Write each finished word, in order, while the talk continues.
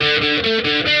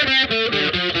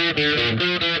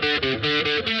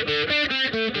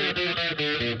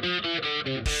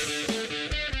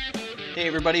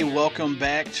everybody. Welcome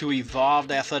back to Evolved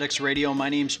Athletics Radio. My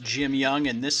name's Jim Young,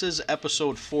 and this is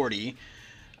episode 40.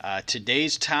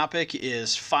 Today's topic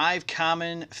is 5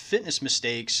 common fitness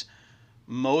mistakes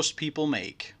most people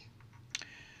make.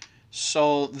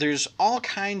 So there's all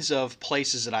kinds of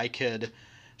places that I could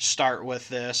start with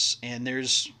this, and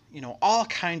there's all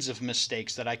kinds of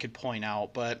mistakes that I could point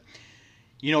out, but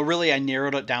really I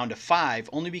narrowed it down to 5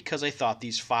 only because I thought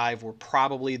these 5 were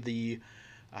probably the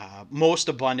most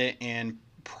abundant and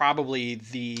probably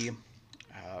the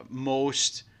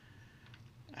most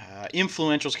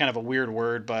influential is kind of a weird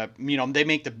word, but they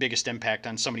make the biggest impact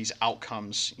on somebody's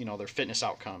outcomes, their fitness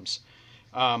outcomes.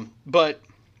 But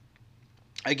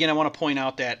again, I want to point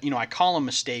out that I call them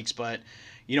mistakes, but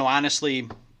honestly,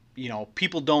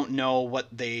 people don't know what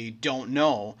they don't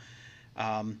know,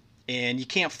 and you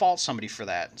can't fault somebody for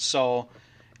that. So,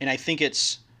 and I think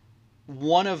it's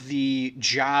one of the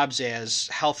jobs as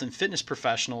health and fitness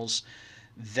professionals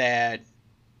that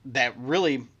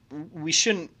really we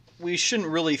shouldn't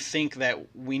really think that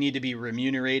we need to be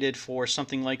remunerated for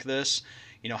something like this.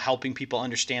 Helping people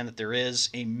understand that there is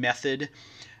a method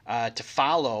to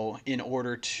follow in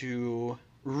order to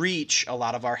reach a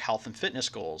lot of our health and fitness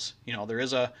goals.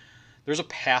 There's a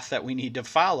path that we need to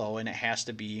follow, and it has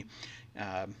to be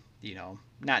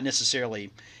not necessarily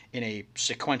in a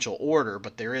sequential order,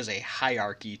 but there is a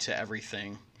hierarchy to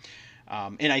everything.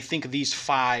 And I think these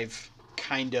 5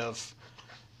 kind of,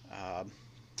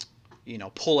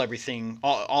 pull everything,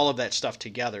 all of that stuff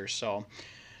together. So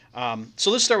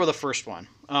let's start with the first one.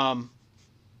 And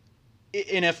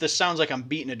if this sounds like I'm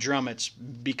beating a drum, it's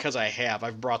because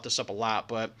I've brought this up a lot,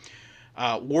 but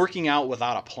working out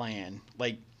without a plan,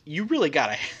 like you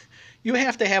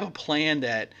have to have a plan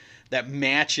that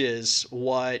matches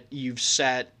what you've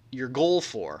set your goal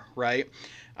for, right?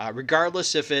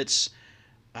 Regardless if it's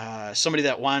somebody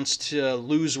that wants to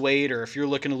lose weight, or if you're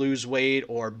looking to lose weight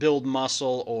or build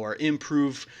muscle or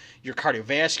improve your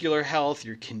cardiovascular health,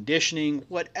 your conditioning,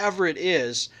 whatever it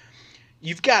is,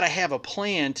 you've got to have a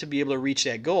plan to be able to reach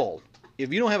that goal.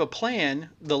 If you don't have a plan,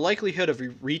 the likelihood of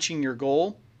reaching your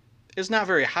goal is not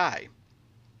very high.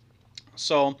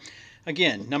 So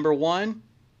again, number 1,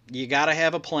 you got to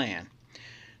have a plan.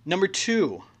 Number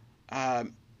 2,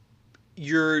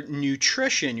 your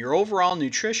nutrition, your overall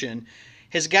nutrition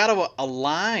has got to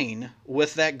align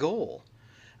with that goal.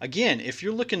 Again, if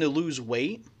you're looking to lose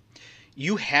weight,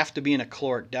 you have to be in a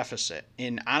caloric deficit.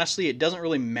 And honestly, it doesn't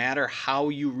really matter how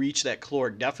you reach that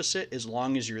caloric deficit as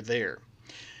long as you're there.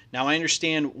 Now, I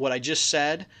understand what I just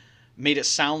said made it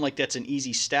sound like that's an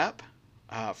easy step.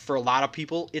 For a lot of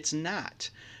people, it's not.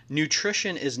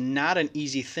 Nutrition is not an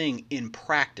easy thing in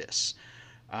practice.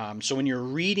 So when you're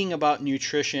reading about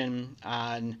nutrition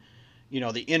on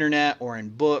the internet or in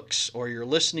books, or you're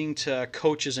listening to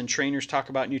coaches and trainers talk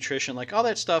about nutrition, like all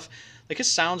that stuff, like it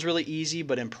sounds really easy,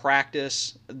 but in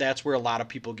practice, that's where a lot of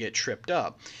people get tripped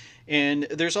up. And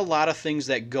there's a lot of things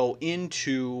that go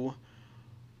into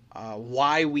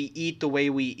why we eat the way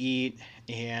we eat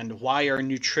and why our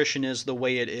nutrition is the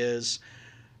way it is.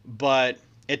 But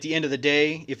at the end of the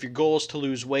day, if your goal is to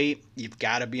lose weight, you've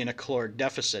got to be in a caloric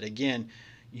deficit. Again,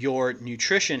 your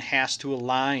nutrition has to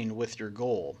align with your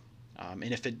goal.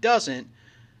 And if it doesn't,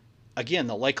 again,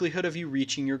 the likelihood of you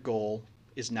reaching your goal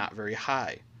is not very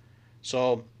high.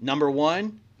 So number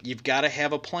 1, you've got to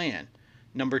have a plan.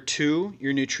 Number 2,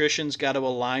 your nutrition's got to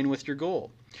align with your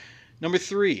goal. Number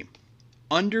 3,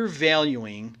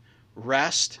 undervaluing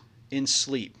rest and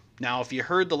sleep. Now, if you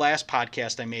heard the last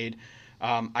podcast I made,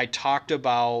 I talked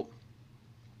about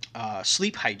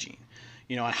sleep hygiene,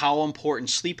 and how important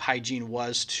sleep hygiene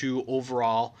was to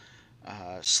overall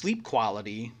sleep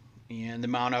quality and the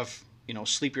amount of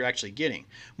sleep you're actually getting.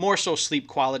 More so sleep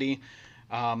quality.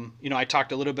 I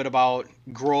talked a little bit about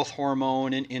growth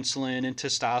hormone and insulin and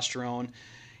testosterone,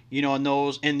 and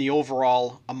those, and the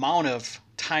overall amount of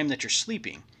time that you're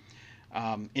sleeping.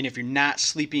 And if you're not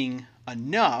sleeping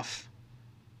enough,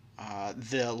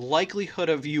 the likelihood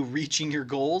of you reaching your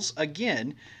goals,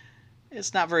 again,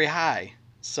 it's not very high.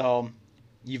 So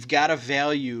you've got to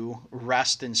value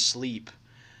rest and sleep.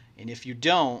 And if you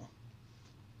don't,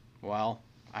 well,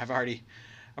 I've already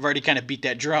kind of beat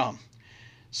that drum.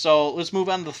 So let's move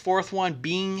on to the 4th one,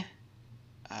 being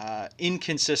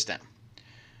inconsistent.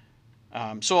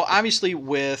 So obviously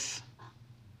with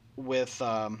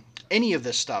any of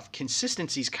this stuff,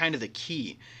 consistency is kind of the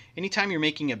key. Anytime you're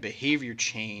making a behavior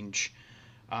change,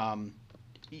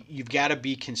 you've got to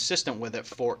be consistent with it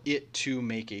for it to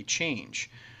make a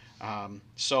change.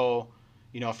 So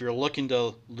if you're looking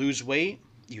to lose weight,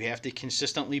 you have to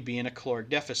consistently be in a caloric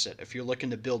deficit. If you're looking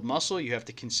to build muscle, you have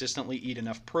to consistently eat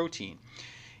enough protein.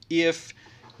 If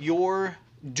you're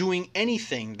doing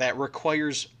anything that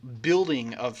requires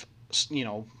building of, you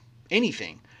know,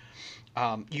 anything,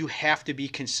 you have to be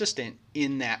consistent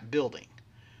in that building.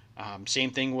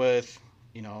 Same thing with,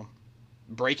 you know,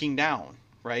 breaking down,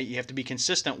 right? You have to be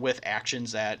consistent with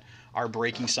actions that are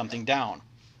breaking something down.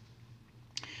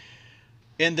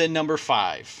 And then number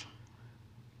 5,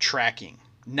 tracking,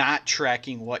 not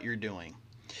tracking what you're doing.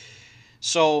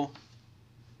 So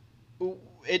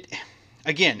it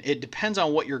again, it depends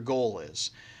on what your goal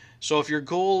is. So if your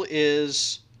goal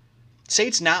is, say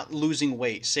it's not losing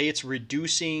weight, say it's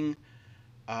reducing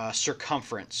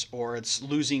circumference, or it's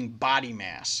losing body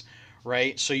mass,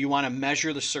 right? So you want to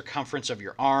measure the circumference of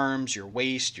your arms, your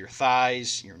waist, your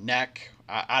thighs, your neck,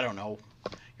 I don't know,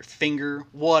 your finger,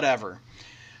 whatever.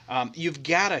 You've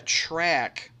got to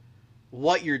track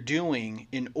what you're doing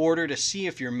in order to see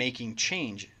if you're making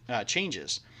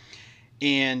changes.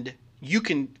 And you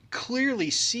can clearly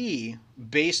see,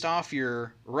 based off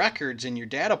your records and your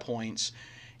data points,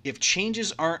 if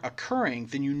changes aren't occurring,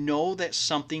 then you know that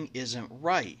something isn't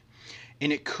right.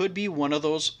 And it could be one of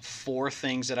those 4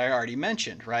 things that I already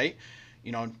mentioned, right?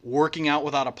 You know, working out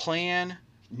without a plan,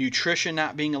 nutrition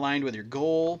not being aligned with your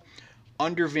goal,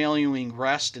 undervaluing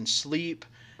rest and sleep,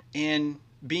 and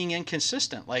being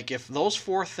inconsistent. Like, if those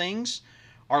 4 things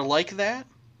are like that,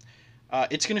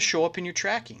 it's going to show up in your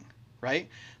tracking, right?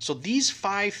 So these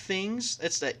 5 things,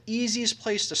 that's the easiest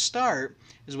place to start,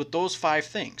 is with those 5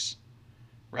 things,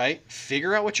 right?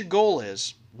 Figure out what your goal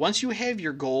is. Once you have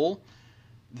your goal,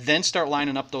 then start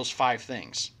lining up those 5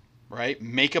 things, right?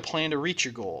 Make a plan to reach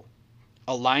your goal.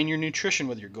 Align your nutrition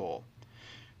with your goal.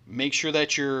 Make sure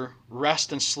that your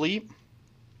rest and sleep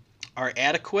are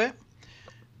adequate.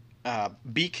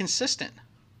 Be consistent.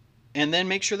 And then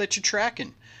make sure that you're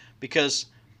tracking, because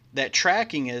that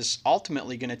tracking is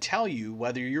ultimately going to tell you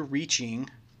whether you're reaching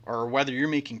or whether you're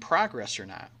making progress or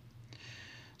not.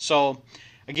 So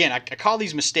again, I call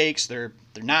these mistakes. They're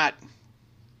not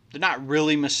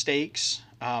really mistakes,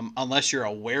 unless you're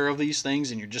aware of these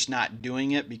things and you're just not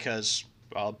doing it because,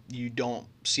 well, you don't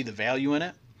see the value in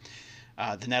it.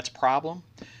 Then that's a problem.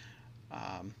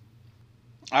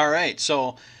 All right,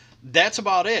 so that's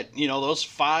about it. You know, those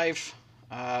 5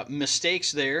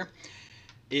 mistakes there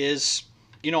is,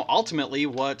 you know, ultimately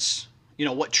what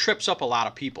trips up a lot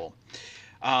of people.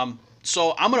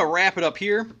 So I'm going to wrap it up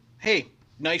here. Hey,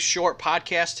 nice short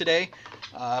podcast today.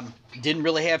 Didn't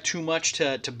really have too much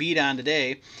to beat on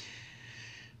today.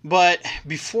 But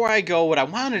before I go, what I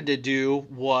wanted to do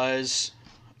was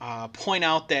point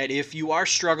out that if you are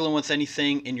struggling with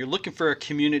anything and you're looking for a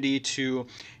community to,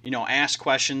 you know, ask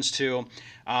questions to,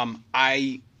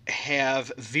 I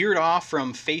have veered off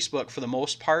from Facebook for the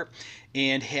most part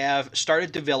and have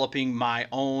started developing my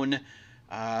own,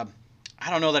 I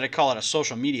don't know that I call it a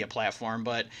social media platform,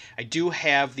 but I do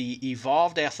have the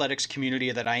Evolved Athletics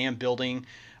community that I am building.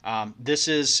 This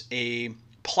is a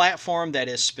platform that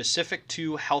is specific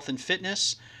to health and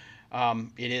fitness.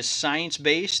 It is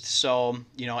science-based, so,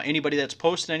 you know, anybody that's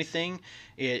posting anything,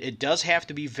 it does have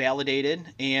to be validated,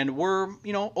 and we're,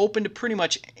 you know, open to pretty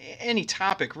much any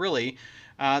topic, really,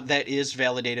 that is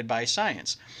validated by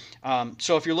science.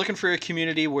 So if you're looking for a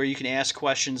community where you can ask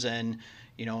questions and,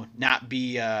 you know, not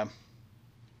be,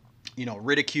 you know,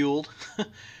 ridiculed,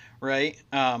 right,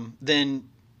 then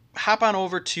hop on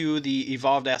over to the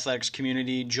Evolved Athletics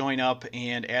community, join up,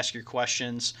 and ask your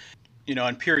questions. You know,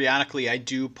 and periodically I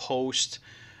do post,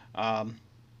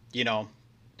 you know,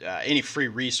 any free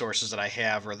resources that I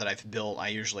have or that I've built. I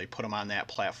usually put them on that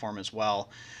platform as well.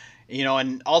 You know,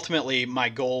 and ultimately my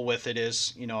goal with it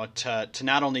is, you know, to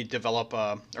not only develop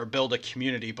or build a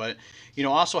community, but, you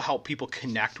know, also help people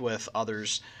connect with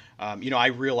others. You know, I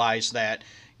realize that,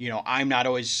 you know, I'm not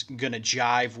always going to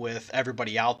jive with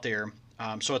everybody out there.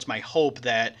 So it's my hope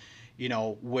that, you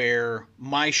know, where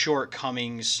my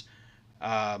shortcomings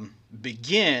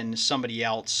begin, somebody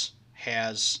else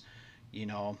has, you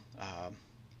know,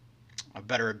 a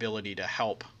better ability to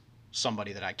help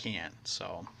somebody that I can't.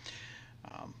 So,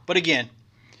 but again,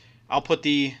 I'll put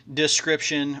the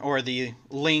description or the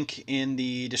link in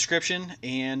the description,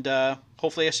 and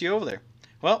hopefully I see you over there.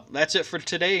 Well, that's it for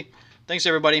today. Thanks,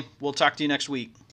 everybody. We'll talk to you next week.